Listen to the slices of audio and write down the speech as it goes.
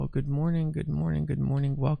good morning, good morning, good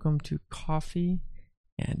morning. Welcome to Coffee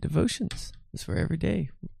and Devotions. This is where every day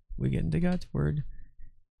we get into God's Word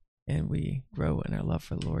and we grow in our love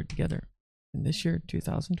for the Lord together. And this year,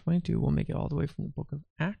 2022, we'll make it all the way from the book of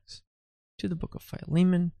Acts to the book of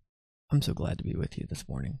Philemon. I'm so glad to be with you this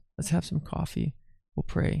morning. Let's have some coffee, we'll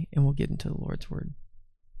pray, and we'll get into the Lord's Word.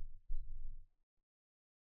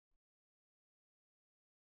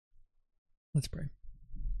 Let's pray.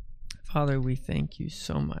 Father, we thank you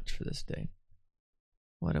so much for this day.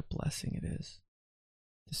 What a blessing it is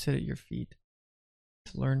to sit at your feet,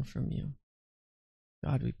 to learn from you.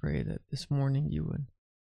 God, we pray that this morning you would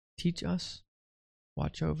teach us,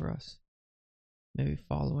 watch over us. May we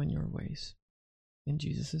follow in your ways. In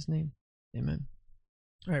Jesus' name, amen.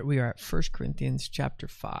 All right, we are at 1 Corinthians chapter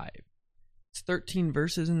 5. It's 13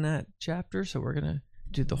 verses in that chapter, so we're going to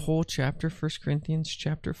do the whole chapter, 1 Corinthians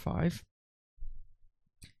chapter 5.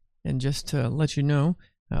 And just to let you know,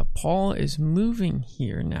 Paul is moving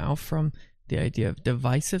here now from the idea of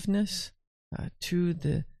divisiveness to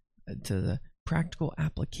the practical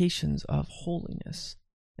applications of holiness.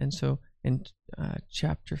 And so in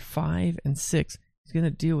chapter 5 and 6, he's going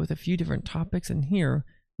to deal with a few different topics. And here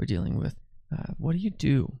we're dealing with what do you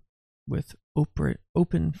do with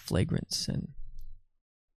open flagrant sin?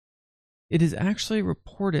 It is actually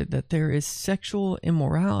reported that there is sexual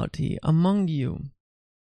immorality among you,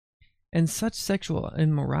 and such sexual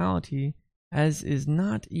immorality as is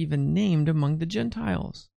not even named among the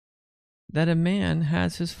Gentiles, that a man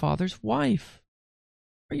has his father's wife.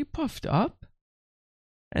 Are you puffed up?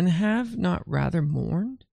 And have not rather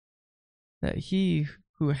mourned that he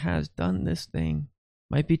who has done this thing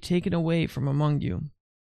might be taken away from among you?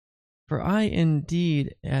 For I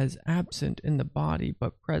indeed, as absent in the body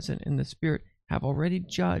but present in the spirit, have already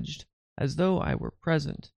judged, as though I were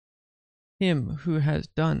present, him who has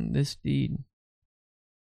done this deed.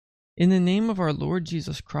 In the name of our Lord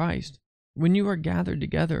Jesus Christ, when you are gathered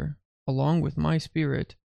together, along with my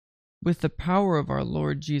spirit, with the power of our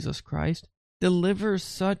Lord Jesus Christ, deliver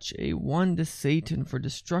such a one to Satan for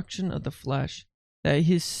destruction of the flesh, that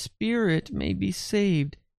his spirit may be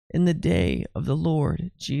saved in the day of the Lord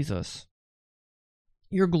Jesus.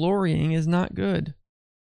 Your glorying is not good.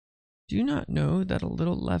 Do you not know that a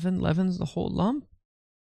little leaven leavens the whole lump?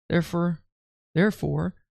 Therefore,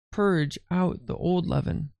 purge out the old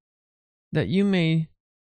leaven, that you may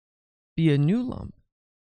be a new lump,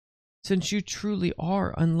 since you truly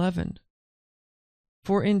are unleavened.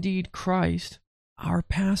 For indeed Christ, our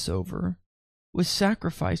Passover, was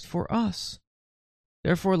sacrificed for us.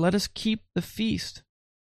 Therefore let us keep the feast,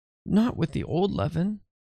 not with the old leaven,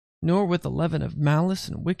 nor with the leaven of malice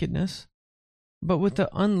and wickedness, but with the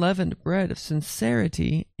unleavened bread of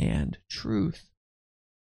sincerity and truth.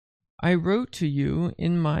 I wrote to you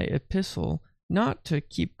in my epistle not to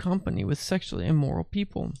keep company with sexually immoral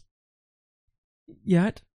people.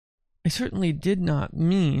 Yet, I certainly did not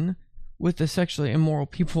mean with the sexually immoral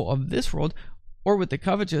people of this world, or with the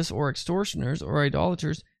covetous, or extortioners, or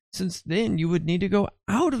idolaters, since then you would need to go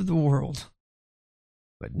out of the world.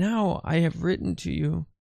 But now I have written to you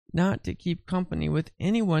not to keep company with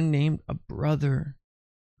anyone named a brother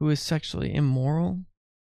who is sexually immoral,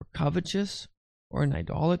 or covetous, or an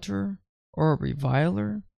idolater, or a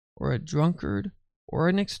reviler, or a drunkard, or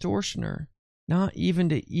an extortioner, not even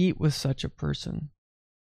to eat with such a person.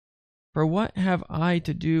 For what have I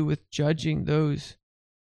to do with judging those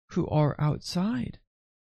who are outside?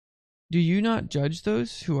 Do you not judge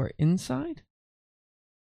those who are inside?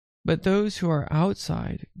 But those who are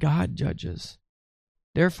outside, God judges.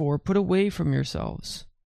 Therefore, put away from yourselves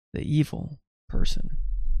the evil person.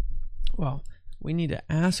 Well, we need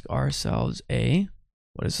to ask ourselves, A,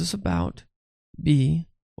 what is this about? B,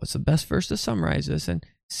 what's the best verse to summarize this? And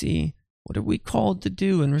C, what are we called to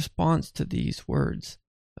do in response to these words?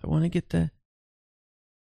 I want to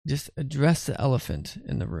just address the elephant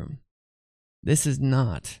in the room. This is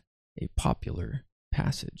not a popular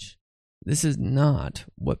passage. This is not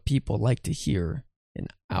what people like to hear in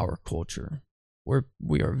our culture.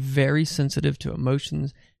 We are very sensitive to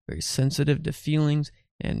emotions, very sensitive to feelings,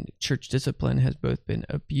 and church discipline has both been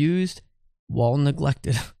abused while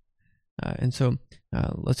neglected. And so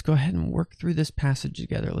let's go ahead and work through this passage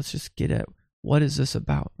together. Let's just get at what is this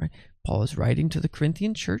about, right? Paul is writing to the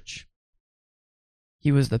Corinthian church.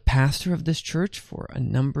 He was the pastor of this church for a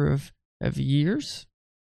number of years,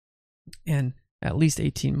 and at least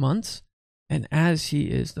 18 months. And as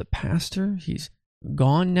he is the pastor, he's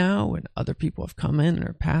gone now, and other people have come in and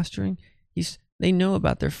are pastoring. They know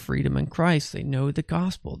about their freedom in Christ. They know the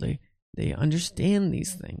gospel. They understand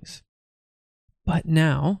these things. But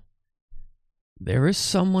now there is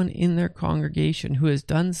someone in their congregation who has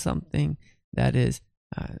done something that is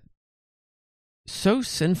so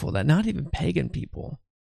sinful that not even pagan people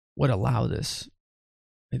would allow this.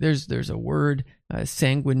 There's a word,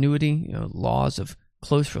 sanguinity, laws of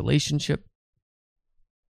close relationship.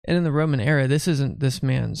 And in the Roman era, this isn't this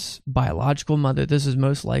man's biological mother. This is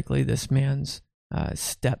most likely this man's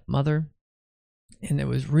stepmother. And it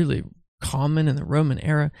was really common in the Roman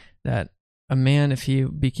era that a man, if he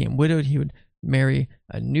became widowed, he would marry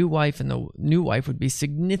a new wife, and the new wife would be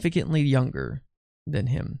significantly younger than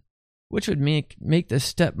him, which would make the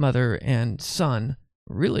stepmother and son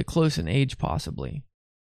really close in age, possibly.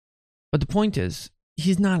 But the point is,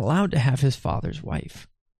 he's not allowed to have his father's wife.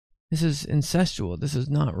 This is incestual. This is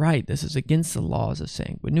not right. This is against the laws of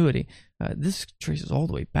sanguinity. This traces all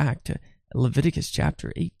the way back to Leviticus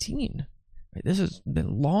chapter 18. Right? This has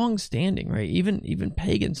been long standing, right? Even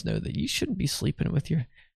pagans know that you shouldn't be sleeping with your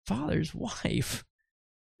father's wife.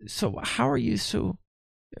 So how are you so?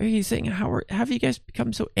 He's saying, how have you guys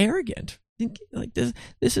become so arrogant? Like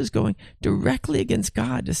this is going directly against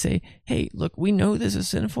God to say, hey, look, we know this is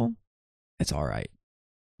sinful. It's all right.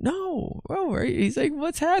 No, right? He's like,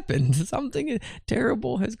 what's happened? Something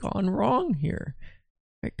terrible has gone wrong here.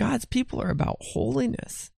 Right? God's people are about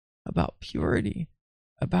holiness, about purity,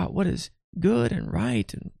 about what is good and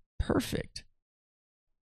right and perfect.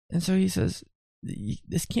 And so he says,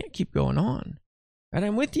 this can't keep going on. Right?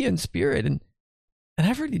 I'm with you in spirit, and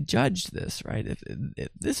I've already judged this, right? If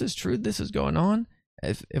this is true, this is going on.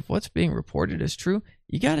 If what's being reported is true,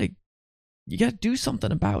 you gotta do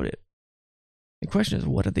something about it. The question is,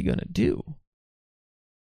 what are they going to do?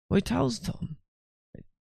 Well, he tells them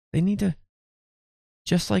they need to,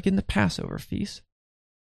 just like in the Passover feast,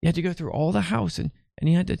 you had to go through all the house and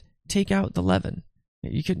you had to take out the leaven.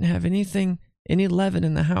 You couldn't have any leaven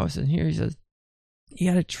in the house. And here he says, you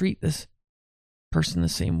got to treat this person the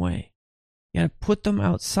same way. You got to put them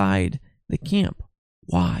outside the camp.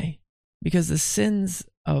 Why? Because the sins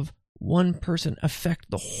of one person affect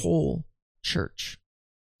the whole church.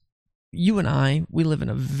 You and I, we live in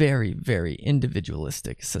a very, very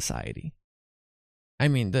individualistic society. I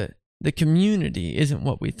mean, the community isn't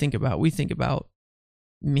what we think about. We think about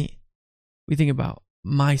me. We think about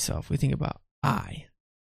myself. We think about I.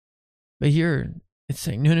 But here, it's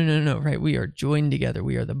saying, no, right? We are joined together.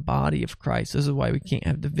 We are the body of Christ. This is why we can't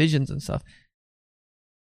have divisions and stuff.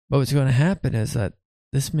 But what's going to happen is that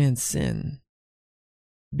this man's sin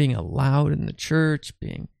being allowed in the church,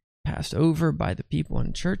 being passed over by the people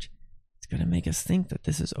in church, it's going to make us think that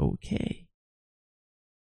this is okay.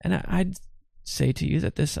 And I'd say to you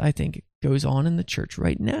that this, I think, goes on in the church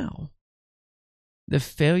right now. The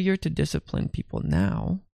failure to discipline people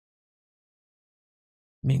now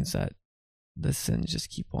means that the sins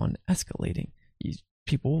just keep on escalating.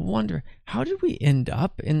 People will wonder, how did we end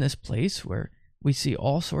up in this place where we see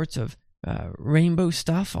all sorts of rainbow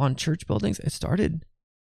stuff on church buildings? It started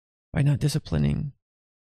by not disciplining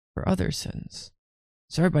for other sins.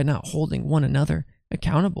 It started by not holding one another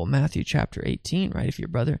accountable. Matthew chapter 18, right? If your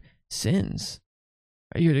brother sins,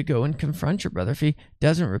 right, you're to go and confront your brother. If he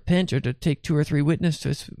doesn't repent, you're to take 2 or 3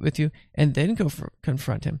 witnesses with you and then go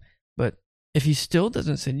confront him. But if he still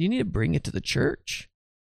doesn't sin, you need to bring it to the church.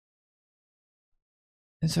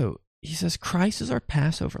 And so he says, Christ is our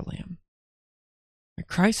Passover lamb.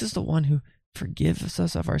 Christ is the one who forgives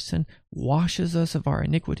us of our sin, washes us of our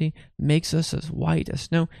iniquity, makes us as white as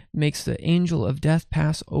snow, makes the angel of death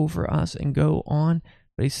pass over us and go on.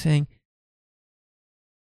 But he's saying,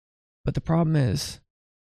 but the problem is,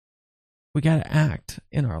 we got to act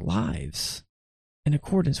in our lives in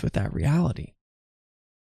accordance with that reality.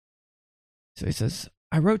 So he says,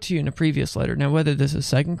 I wrote to you in a previous letter. Now, whether this is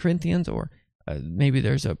 2 Corinthians or maybe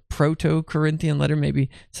there's a proto-Corinthian letter, maybe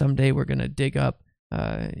someday we're going to dig up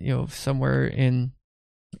somewhere in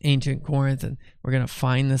ancient Corinth, and we're going to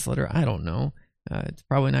find this letter. I don't know. It's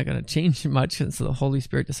probably not going to change much since the Holy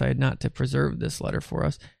Spirit decided not to preserve this letter for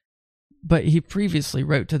us. But he previously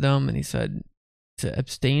wrote to them, and he said to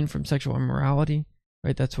abstain from sexual immorality,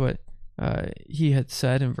 right? That's what he had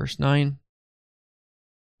said in verse 9.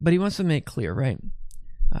 But he wants to make clear, right?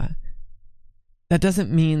 That doesn't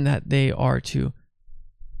mean that they are to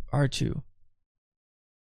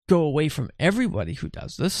go away from everybody who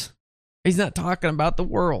does this. He's not talking about the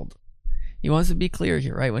world. He wants to be clear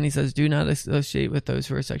here, right? When he says do not associate with those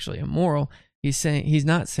who are sexually immoral, he's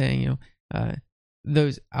not saying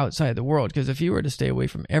those outside the world. Because if you were to stay away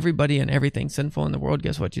from everybody and everything sinful in the world,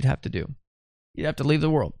 guess what you'd have to do? You'd have to leave the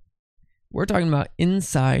world. We're talking about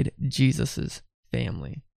inside Jesus's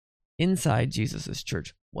family, inside Jesus's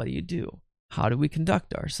church. What do? How do we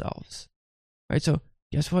conduct ourselves? Right? So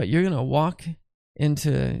guess what? You're going to walk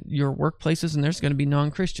into your workplaces and there's going to be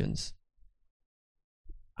non-Christians.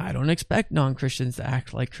 I don't expect non-Christians to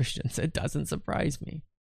act like Christians. It doesn't surprise me.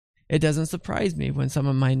 It doesn't surprise me when some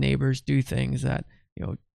of my neighbors do things that,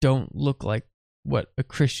 don't look like what a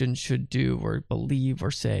Christian should do or believe or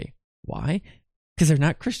say. Why? Because they're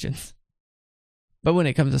not Christians. But when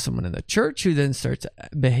it comes to someone in the church who then starts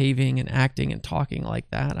behaving and acting and talking like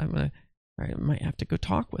that, I might have to go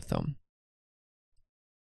talk with them.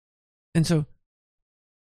 And so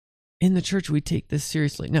in the church, we take this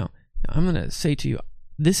seriously. Now I'm going to say to you,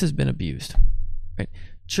 this has been abused, right?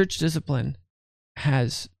 Church discipline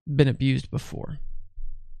has been abused before.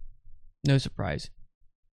 No surprise.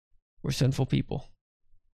 We're sinful people.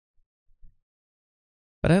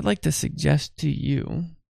 But I'd like to suggest to you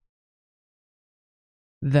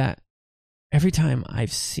that every time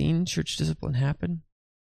I've seen church discipline happen,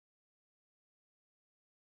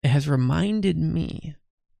 it has reminded me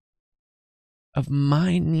of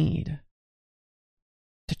my need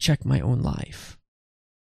to check my own life.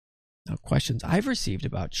 Now, questions I've received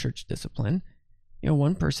about church discipline,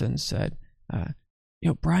 one person said,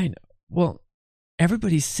 Brian, well,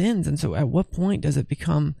 everybody sins, and so at what point does it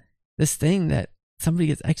become this thing that somebody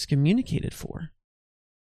gets excommunicated for?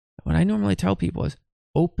 What I normally tell people is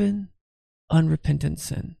open, unrepentant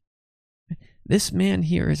sin. This man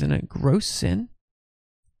here is in a gross sin.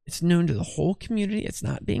 It's known to the whole community. It's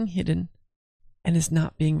not being hidden, and it's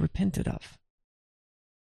not being repented of.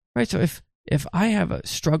 Right? So if I have a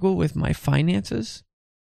struggle with my finances,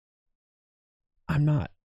 I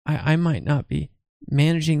might not be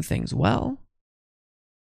managing things well,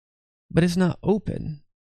 but it's not open,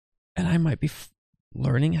 and I might be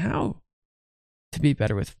learning how to be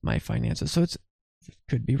better with my finances. So it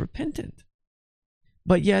could be repentant.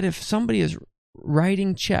 But yet if somebody is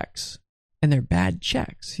writing checks and they're bad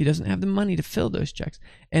checks, he doesn't have the money to fill those checks,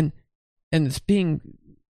 and it's being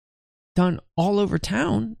done all over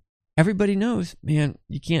town, everybody knows, man,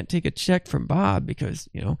 you can't take a check from Bob because,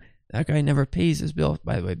 that guy never pays his bill.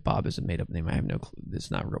 By the way, Bob is a made-up name. I have no clue. It's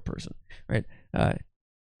not a real person, right?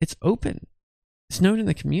 It's open. It's known in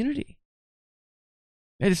the community.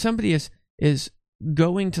 And if somebody is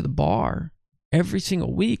going to the bar every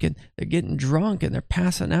single week and they're getting drunk and they're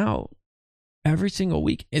passing out every single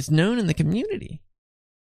week, it's known in the community.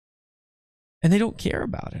 And they don't care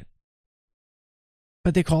about it.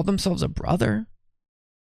 But they call themselves a brother.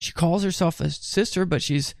 She calls herself a sister, but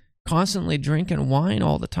she's constantly drinking wine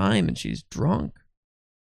all the time and she's drunk.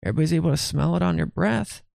 Everybody's able to smell it on her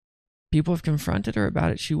breath. People have confronted her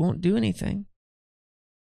about it. She won't do anything.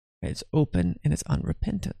 It's open and it's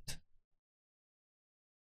unrepentant.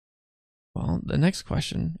 Well, the next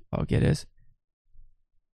question I'll get is,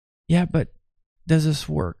 yeah, but does this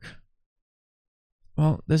work?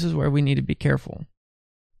 Well, this is where we need to be careful.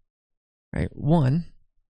 Right? One,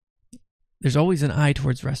 there's always an eye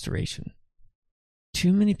towards restoration.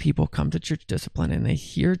 Too many people come to church discipline and they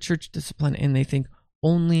hear church discipline and they think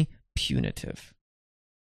only punitive.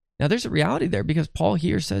 Now, there's a reality there because Paul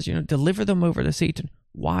here says, deliver them over to Satan.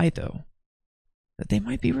 Why, though? That they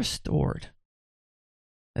might be restored.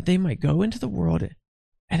 That they might go into the world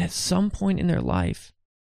and at some point in their life,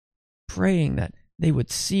 praying that they would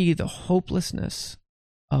see the hopelessness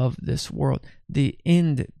of this world, the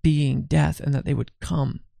end being death, and that they would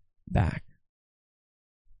come back.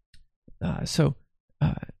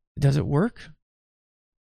 Does it work?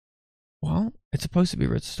 Well, it's supposed to be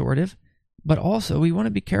restorative, but also we want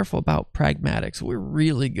to be careful about pragmatics. We're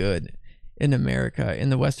really good in America,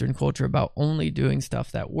 in the Western culture, about only doing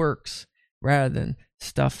stuff that works rather than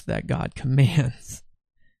stuff that God commands.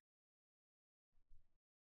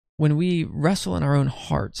 When we wrestle in our own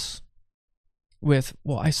hearts with,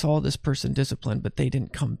 well, I saw this person disciplined, but they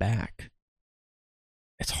didn't come back,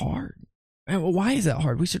 it's hard. And why is that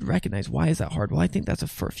hard? We should recognize, why is that hard? Well, I think that's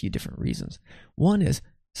for a few different reasons. One is,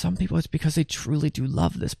 some people, it's because they truly do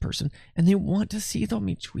love this person and they want to see them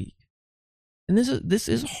each week. And this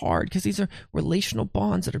is hard because these are relational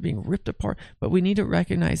bonds that are being ripped apart. But we need to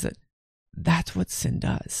recognize that that's what sin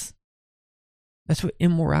does. That's what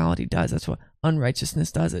immorality does. That's what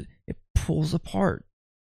unrighteousness does. It pulls apart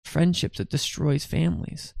friendships. It destroys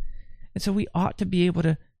families. And so we ought to be able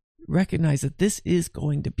to recognize that this is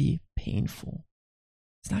going to be painful.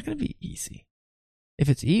 It's not going to be easy. If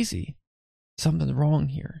it's easy, something's wrong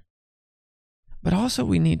here. But also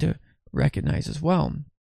we need to recognize as well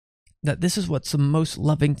that this is what's the most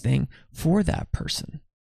loving thing for that person.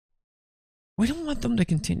 We don't want them to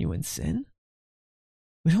continue in sin.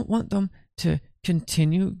 We don't want them to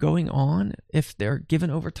continue going on, if they're given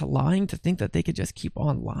over to lying, to think that they could just keep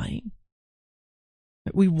on lying.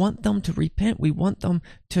 We want them to repent. We want them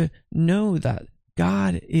to know that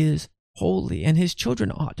God is holy and his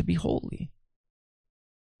children ought to be holy.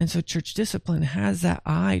 And so church discipline has that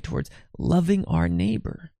eye towards loving our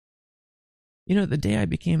neighbor. You know, the day I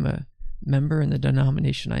became a member in the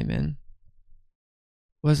denomination I'm in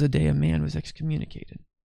was the day a man was excommunicated.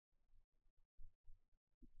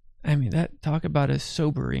 I mean, talk about a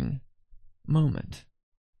sobering moment.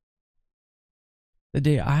 The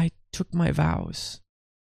day I took my vows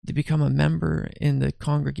to become a member in the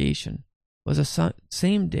congregation was the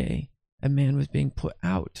same day a man was being put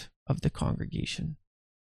out of the congregation.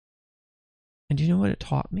 And do you know what it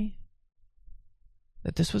taught me?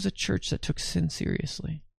 That this was a church that took sin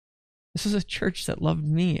seriously. This was a church that loved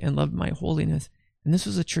me and loved my holiness. And this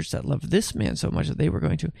was a church that loved this man so much that they were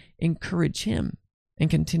going to encourage him and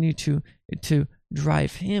continue to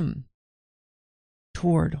drive him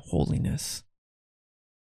toward holiness.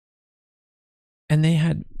 And they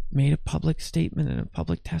had made a public statement and a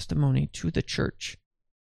public testimony to the church.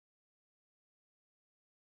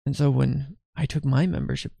 And so when I took my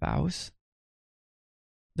membership vows,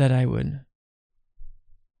 that I would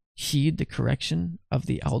heed the correction of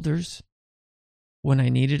the elders when I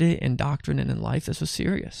needed it in doctrine and in life. This was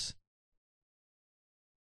serious.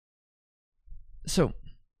 So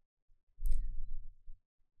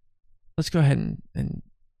let's go ahead and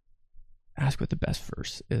ask what the best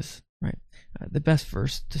verse is, right? The best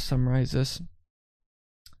verse to summarize this.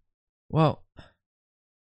 Well,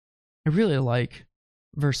 I really like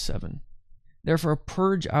verse 7. Therefore,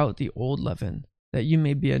 purge out the old leaven, that you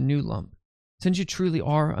may be a new lump, since you truly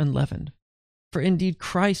are unleavened. For indeed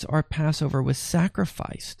Christ our Passover was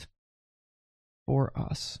sacrificed for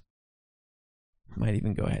us. I might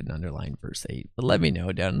even go ahead and underline verse 8, but let me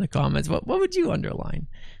know down in the comments. What would you underline?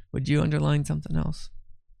 Would you underline something else?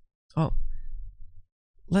 Oh,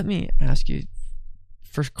 let me ask you,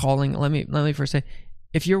 first calling, let me first say,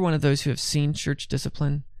 if you're one of those who have seen church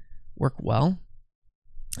discipline work well,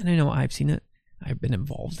 and I know I've seen it, I've been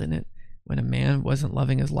involved in it, when a man wasn't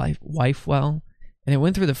loving his wife well, and it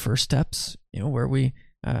went through the first steps, where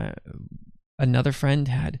another friend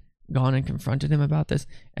had gone and confronted him about this,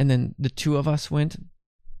 and then the two of us went,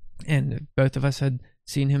 and both of us had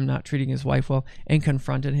seen him not treating his wife well, and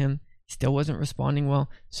confronted him. He still wasn't responding well,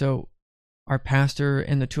 so our pastor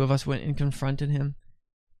and the two of us went and confronted him,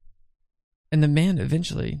 and the man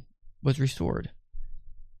eventually was restored.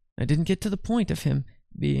 I didn't get to the point of him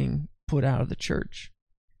being put out of the church.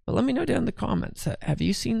 But let me know down in the comments, have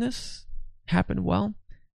you seen this happen well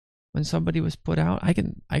when somebody was put out? I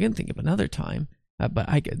can think of another time, but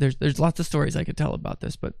there's lots of stories I could tell about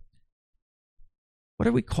this. But what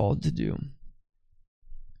are we called to do?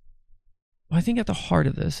 Well, I think at the heart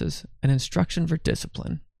of this is an instruction for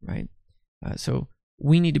discipline, right? So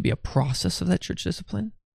we need to be a process of that church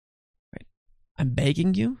discipline, right? I'm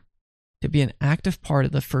begging you to be an active part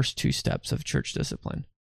of the first two steps of church discipline.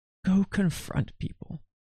 Go confront people.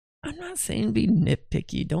 I'm not saying be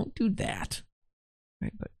nitpicky. Don't do that.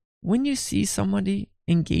 Right? But when you see somebody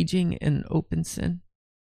engaging in open sin,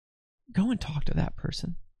 go and talk to that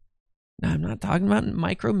person. Now, I'm not talking about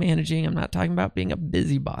micromanaging. I'm not talking about being a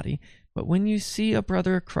busybody. But when you see a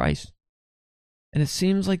brother of Christ, and it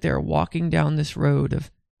seems like they're walking down this road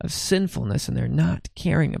of sinfulness and they're not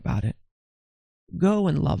caring about it, go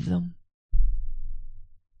and love them.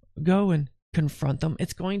 Go and confront them.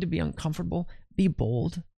 It's going to be uncomfortable. Be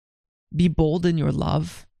bold. Be bold in your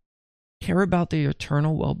love. Care about their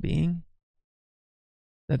eternal well-being,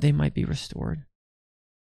 that they might be restored.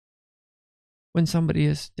 When somebody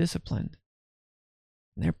is disciplined,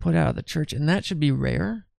 and they're put out of the church, and that should be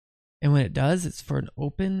rare. And when it does, it's for an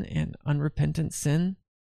open and unrepentant sin,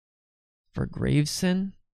 for grave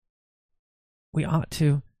sin. We ought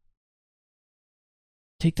to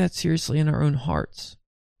take that seriously in our own hearts.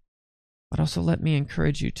 But also let me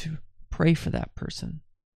encourage you to pray for that person.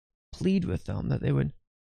 Plead with them that they would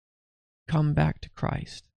come back to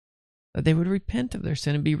Christ, that they would repent of their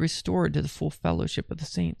sin and be restored to the full fellowship of the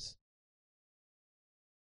saints.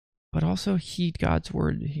 But also heed God's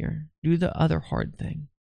word here. Do the other hard thing.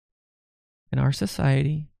 In our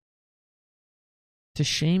society, to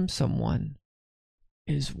shame someone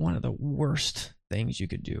is one of the worst things you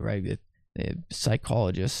could do, right?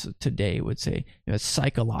 Psychologists today would say, it's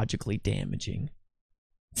psychologically damaging.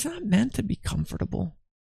 It's not meant to be comfortable.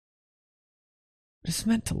 It's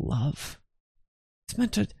meant to love. It's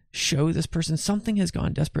meant to show this person something has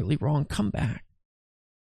gone desperately wrong. Come back.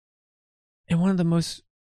 And one of the most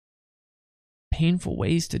painful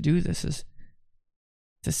ways to do this is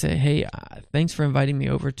to say, hey, thanks for inviting me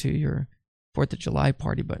over to your 4th of July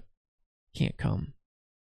party, but can't come.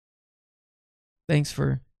 Thanks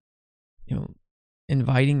for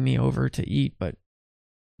inviting me over to eat, but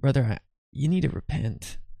brother, you need to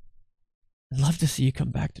repent. I'd love to see you come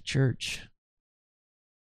back to church.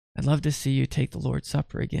 I'd love to see you take the Lord's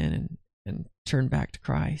Supper again and turn back to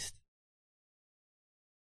Christ.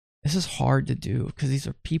 This is hard to do because these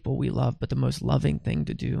are people we love, but the most loving thing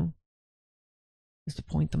to do is to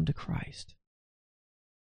point them to Christ.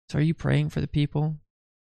 So are you praying for the people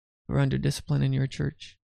who are under discipline in your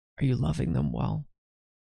church? Are you loving them well?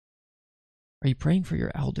 Are you praying for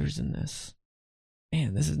your elders in this?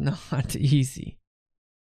 Man, this is not easy.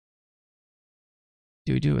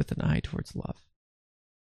 Do it with an eye towards love.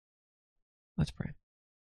 Let's pray.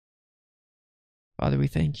 Father, we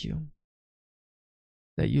thank you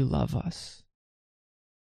that you love us.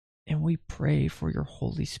 And we pray for your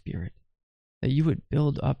Holy Spirit, that you would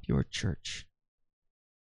build up your church,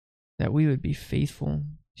 that we would be faithful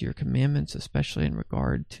to your commandments, especially in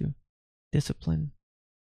regard to discipline.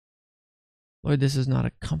 Lord, this is not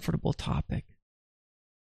a comfortable topic,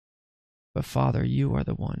 but Father, you are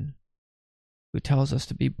the one who tells us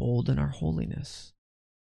to be bold in our holiness.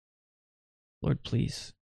 Lord,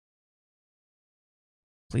 please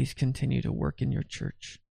continue to work in your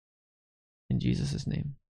church. In Jesus'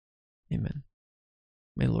 name, amen.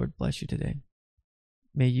 May the Lord bless you today.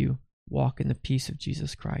 May you walk in the peace of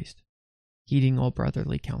Jesus Christ, heeding all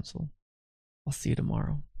brotherly counsel. I'll see you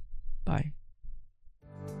tomorrow. Bye.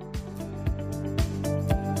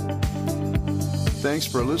 Thanks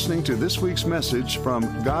for listening to this week's message from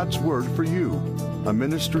God's Word for You, a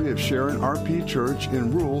ministry of Sharon RP Church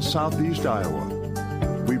in rural southeast Iowa.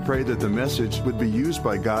 We pray that the message would be used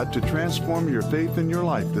by God to transform your faith and your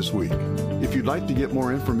life this week. If you'd like to get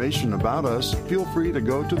more information about us, feel free to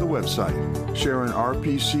go to the website,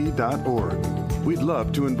 SharonRPC.org. We'd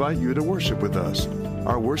love to invite you to worship with us.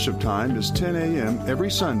 Our worship time is 10 a.m.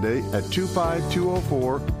 every Sunday at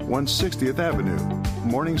 25204 160th Avenue,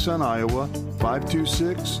 Morning Sun, Iowa,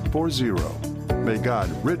 52640. May God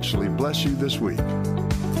richly bless you this week.